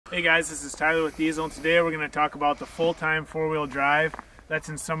Hey guys, this is Tyler with Diesel, and today we're going to talk about the full-time four-wheel drive that's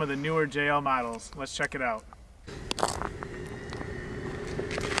in some of the newer JL models. Let's check it out.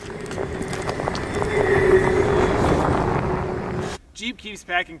 Jeep keeps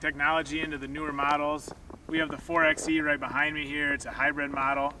packing technology into the newer models. We have the 4xe right behind me here. It's a hybrid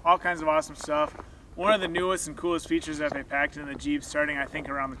model, all kinds of awesome stuff. One of the newest and coolest features that they packed in the Jeep, starting I think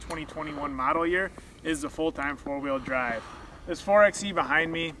around the 2021 model year, is the full-time four-wheel drive. This 4xe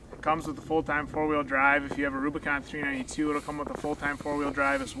behind me comes with the full-time four-wheel drive. If you have a Rubicon 392, it'll come with a full-time four-wheel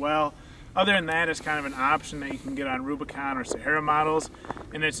drive as well. Other than that, it's kind of an option that you can get on Rubicon or Sahara models,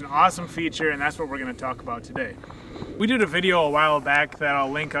 and it's an awesome feature, and that's what we're going to talk about today. We did a video a while back that I'll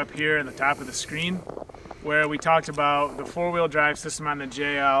link up here in the top of the screen, where we talked about the four-wheel drive system on the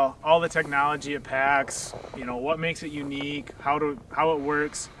JL, all the technology it packs, what makes it unique, how it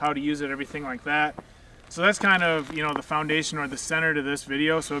works, how to use it, everything like that. So that's kind of, the foundation or the center to this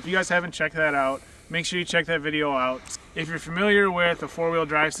video. So if you guys haven't checked that out, make sure you check that video out. If you're familiar with the four-wheel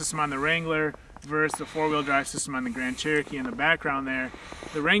drive system on the Wrangler versus the four-wheel drive system on the Grand Cherokee in the background there,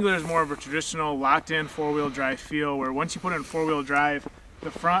 the Wrangler is more of a traditional locked-in four-wheel drive feel, where once you put in four-wheel drive, the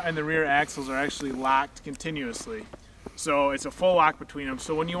front and the rear axles are actually locked continuously. So it's a full lock between them.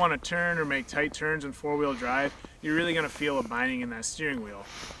 So when you want to turn or make tight turns in four-wheel drive, you're really going to feel a binding in that steering wheel.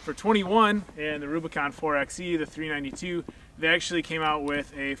 For 21 and the Rubicon 4xe, the 392, they actually came out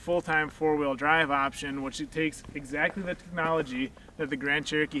with a full-time four-wheel drive option, which it takes exactly the technology that the Grand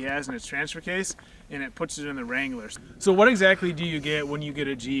Cherokee has in its transfer case, and it puts it in the Wranglers. So what exactly do you get when you get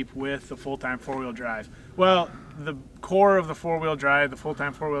a Jeep with the full-time four-wheel drive? Well, the core of the four-wheel drive, the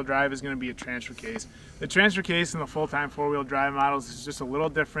full-time four-wheel drive, is going to be a transfer case. The transfer case in the full-time four-wheel drive models is just a little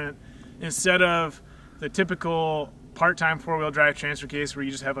different. Instead of the typical part-time four-wheel drive transfer case where you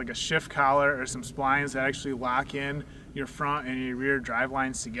just have like a shift collar or some splines that actually lock in your front and your rear drive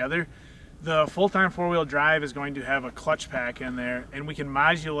lines together, the full-time four-wheel drive is going to have a clutch pack in there, and we can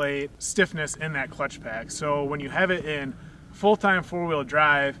modulate stiffness in that clutch pack. So when you have it in full-time four-wheel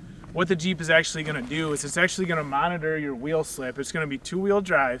drive, what the Jeep is actually going to do is it's actually going to monitor your wheel slip. It's going to be two-wheel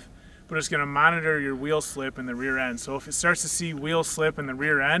drive, but it's going to monitor your wheel slip in the rear end. So if it starts to see wheel slip in the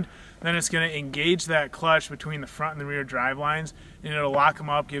rear end, then it's going to engage that clutch between the front and the rear drive lines, and it'll lock them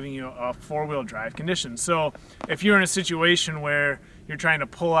up, giving you a four-wheel drive condition. So if you're in a situation where you're trying to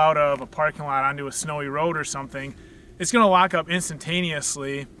pull out of a parking lot onto a snowy road or something, it's going to lock up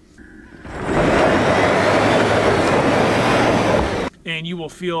instantaneously, and you will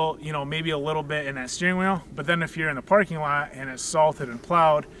feel, maybe a little bit in that steering wheel. But then if you're in the parking lot and it's salted and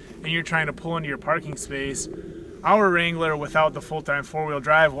plowed and you're trying to pull into your parking space, our Wrangler without the full-time four-wheel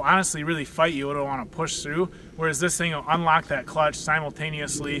drive will honestly really fight you. It'll want to push through, whereas this thing will unlock that clutch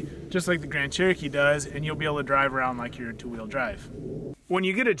simultaneously, just like the Grand Cherokee does, and you'll be able to drive around like you're in two-wheel drive. When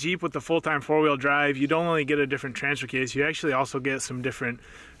you get a Jeep with the full-time four-wheel drive, you don't only get a different transfer case, you actually also get some different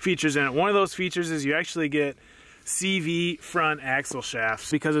features in it. One of those features is you actually get CV front axle shafts,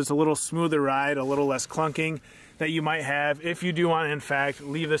 because it's a little smoother ride, a little less clunking that you might have if you do want to, in fact,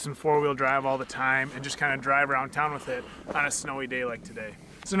 leave this in four-wheel drive all the time and just kind of drive around town with it on a snowy day like today.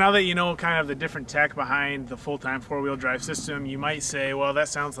 So now that you know kind of the different tech behind the full-time four-wheel drive system, you might say, well, that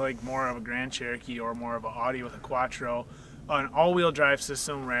sounds like more of a Grand Cherokee or more of an Audi with a Quattro, an all-wheel drive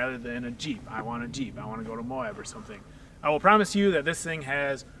system rather than a Jeep. I want a Jeep. I want to go to Moab or something. I will promise you that this thing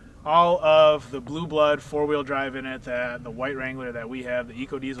has all of the blue blood four-wheel drive in it that the white Wrangler that we have, the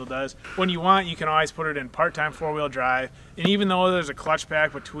Eco Diesel, does. When you want, you can always put it in part-time four-wheel drive, and even though there's a clutch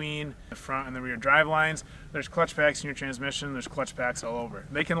pack between the front and the rear drive lines, there's clutch packs in your transmission, there's clutch packs all over.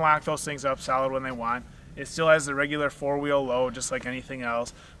 They can lock those things up solid when they want. It still has the regular four-wheel load just like anything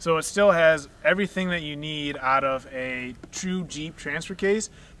else, so it still has everything that you need out of a true Jeep transfer case,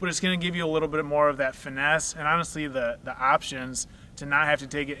 but it's going to give you a little bit more of that finesse and honestly the options to not have to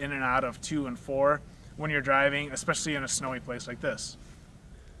take it in and out of 2 and 4 when you're driving, especially in a snowy place like this.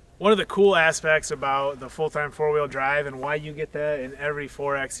 One of the cool aspects about the full-time four-wheel drive and why you get that in every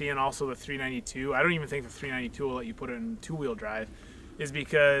 4xe and also the 392, I don't even think the 392 will let you put it in two-wheel drive, is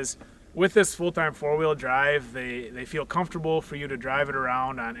because with this full-time four-wheel drive, they feel comfortable for you to drive it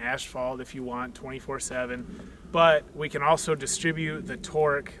around on asphalt if you want 24/7, but we can also distribute the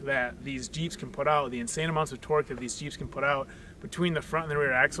torque that these Jeeps can put out, the insane amounts of torque that these Jeeps can put out between the front and the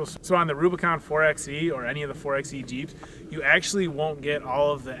rear axles. So on the Rubicon 4xe or any of the 4xe Jeeps, you actually won't get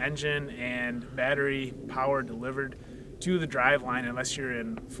all of the engine and battery power delivered to the drive line unless you're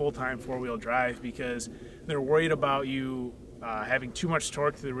in full-time four-wheel drive, because they're worried about you having too much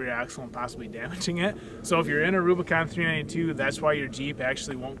torque to the rear axle and possibly damaging it. So if you're in a Rubicon 392, that's why your Jeep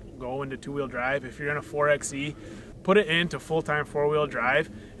actually won't go into two-wheel drive. If you're in a 4xe, put it into full-time four-wheel drive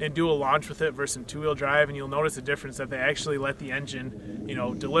and do a launch with it versus two-wheel drive, and you'll notice a difference that they actually let the engine,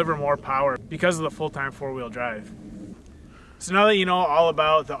 deliver more power because of the full-time four-wheel drive. So now that you know all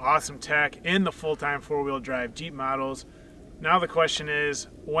about the awesome tech in the full-time four-wheel drive Jeep models, now the question is,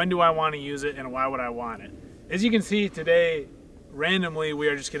 when do I want to use it and why would I want it? As you can see today, randomly we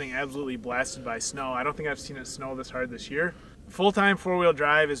are just getting absolutely blasted by snow. I don't think I've seen it snow this hard this year. Full-time four-wheel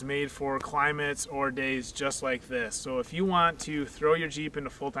drive is made for climates or days just like this. So if you want to throw your Jeep into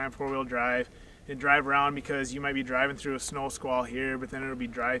full-time four-wheel drive and drive around, because you might be driving through a snow squall here, but then it'll be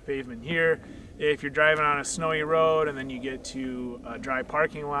dry pavement here. If you're driving on a snowy road and then you get to a dry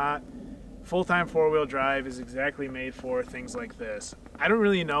parking lot, full-time four-wheel drive is exactly made for things like this. I don't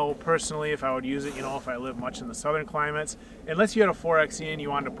really know personally if I would use it, if I live much in the southern climates, unless you had a 4xe and you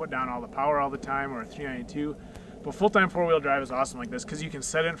wanted to put down all the power all the time, or a 392. But full-time four-wheel drive is awesome like this because you can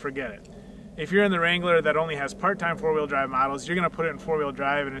set it and forget it. If you're in the Wrangler that only has part-time four-wheel drive models, you're going to put it in four-wheel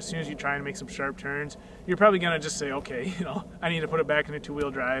drive, and as soon as you try and make some sharp turns, you're probably going to just say, okay, I need to put it back into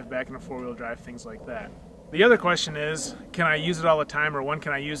two-wheel drive, back into four-wheel drive, things like that. The other question is, can I use it all the time, or when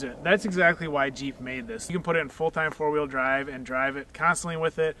can I use it? That's exactly why Jeep made this. You can put it in full-time four-wheel drive and drive it constantly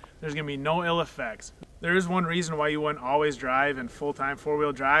with it. There's going to be no ill effects. There is one reason why you wouldn't always drive in full-time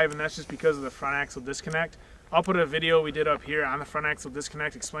four-wheel drive, and that's just because of the front axle disconnect. I'll put a video we did up here on the front axle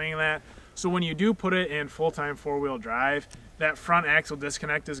disconnect explaining that. So when you do put it in full-time four-wheel drive, that front axle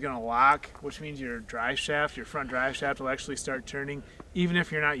disconnect is going to lock, which means your drive shaft, your front drive shaft will actually start turning even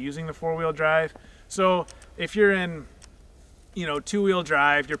if you're not using the four-wheel drive. So if you're in, two-wheel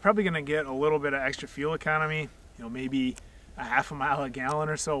drive, you're probably going to get a little bit of extra fuel economy, maybe a half a mile a gallon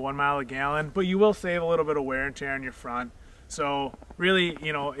or so, 1 mile a gallon, but you will save a little bit of wear and tear on your front. So really,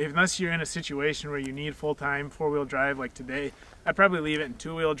 unless you're in a situation where you need full-time four-wheel drive like today, I'd probably leave it in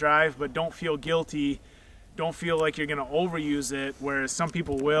two-wheel drive, but don't feel guilty. Don't feel like you're going to overuse it, whereas some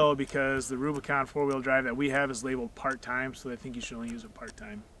people will, because the Rubicon four-wheel drive that we have is labeled part-time, so they think you should only use it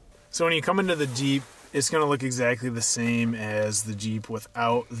part-time. So when you come into the Jeep, it's going to look exactly the same as the Jeep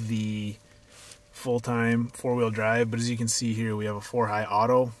without the full-time four-wheel drive, but as you can see here, we have a 4-high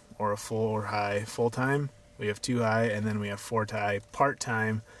auto or a 4-high full-time. We have 2-high, and then we have 4-high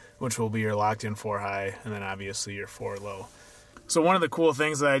part-time, which will be your locked-in 4-high, and then obviously your 4-low. So one of the cool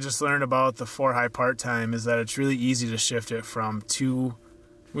things that I just learned about the 4-high part-time is that it's really easy to shift it from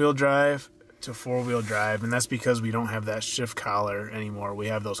two-wheel drive to four-wheel drive, and that's because we don't have that shift collar anymore. We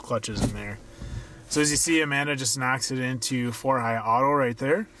have those clutches in there. So as you see, Amanda just knocks it into 4-high auto right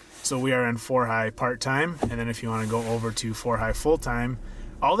there. So we are in 4-high part-time, and then if you want to go over to 4-high full-time,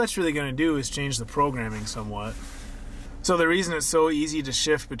 all that's really going to do is change the programming somewhat. So the reason it's so easy to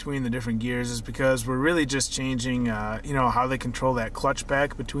shift between the different gears is because we're really just changing, how they control that clutch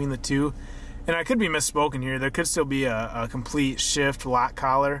back between the two. And I could be misspoken here. There could still be a complete shift lock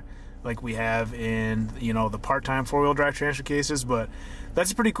collar like we have in, the part-time four-wheel drive transfer cases, but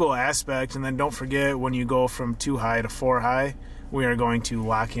that's a pretty cool aspect. And then don't forget, when you go from 2-high to 4-high, we are going to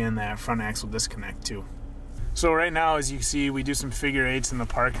lock in that front axle disconnect too. So right now, as you can see, we do some figure eights in the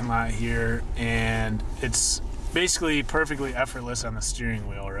parking lot here, and it's basically perfectly effortless on the steering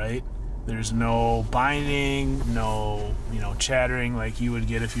wheel, right? There's no binding, no, chattering like you would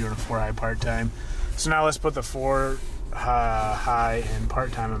get if you were in a 4-high part-time. So now let's put the 4-high in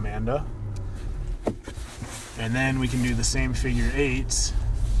part-time, Amanda. And then we can do the same figure eights.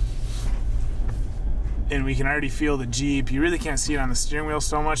 And we can already feel the Jeep. You really can't see it on the steering wheel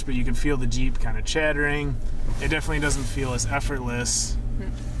so much, but you can feel the Jeep kind of chattering. It definitely doesn't feel as effortless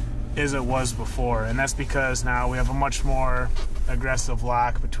as it was before, and that's because now we have a much more aggressive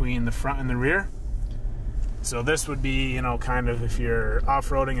lock between the front and the rear. So this would be, kind of if you're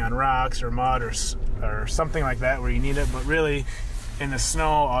off-roading on rocks or mud or something like that where you need it, but really in the snow,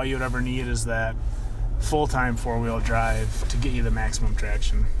 all you would ever need is that full-time four-wheel drive to get you the maximum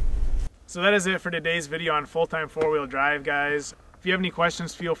traction. So that is it for today's video on full-time four-wheel drive, guys. If you have any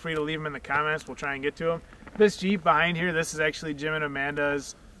questions, feel free to leave them in the comments. We'll try and get to them. This Jeep behind here, this is actually Jim and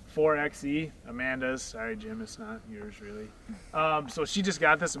Amanda's 4xe. Amanda's, sorry Jim, it's not yours really. So she just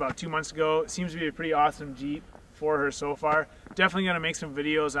got this about 2 months ago. It seems to be a pretty awesome Jeep for her so far. Definitely going to make some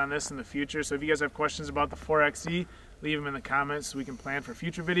videos on this in the future. So if you guys have questions about the 4xe, leave them in the comments so we can plan for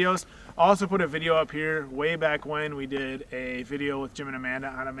future videos. I'll also put a video up here way back when we did a video with Jim and Amanda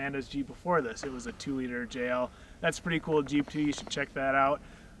on Amanda's Jeep before this. It was a 2-liter JL. That's a pretty cool Jeep too. You should check that out.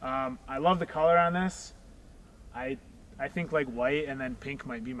 I love the color on this. I think like white and then pink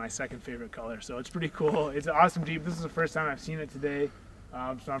might be my second favorite color. So it's pretty cool. It's an awesome Jeep. This is the first time I've seen it today.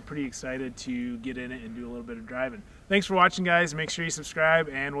 So I'm pretty excited to get in it and do a little bit of driving. Thanks for watching, guys. Make sure you subscribe,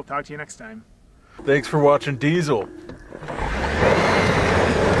 and we'll talk to you next time. Thanks for watching Diesel.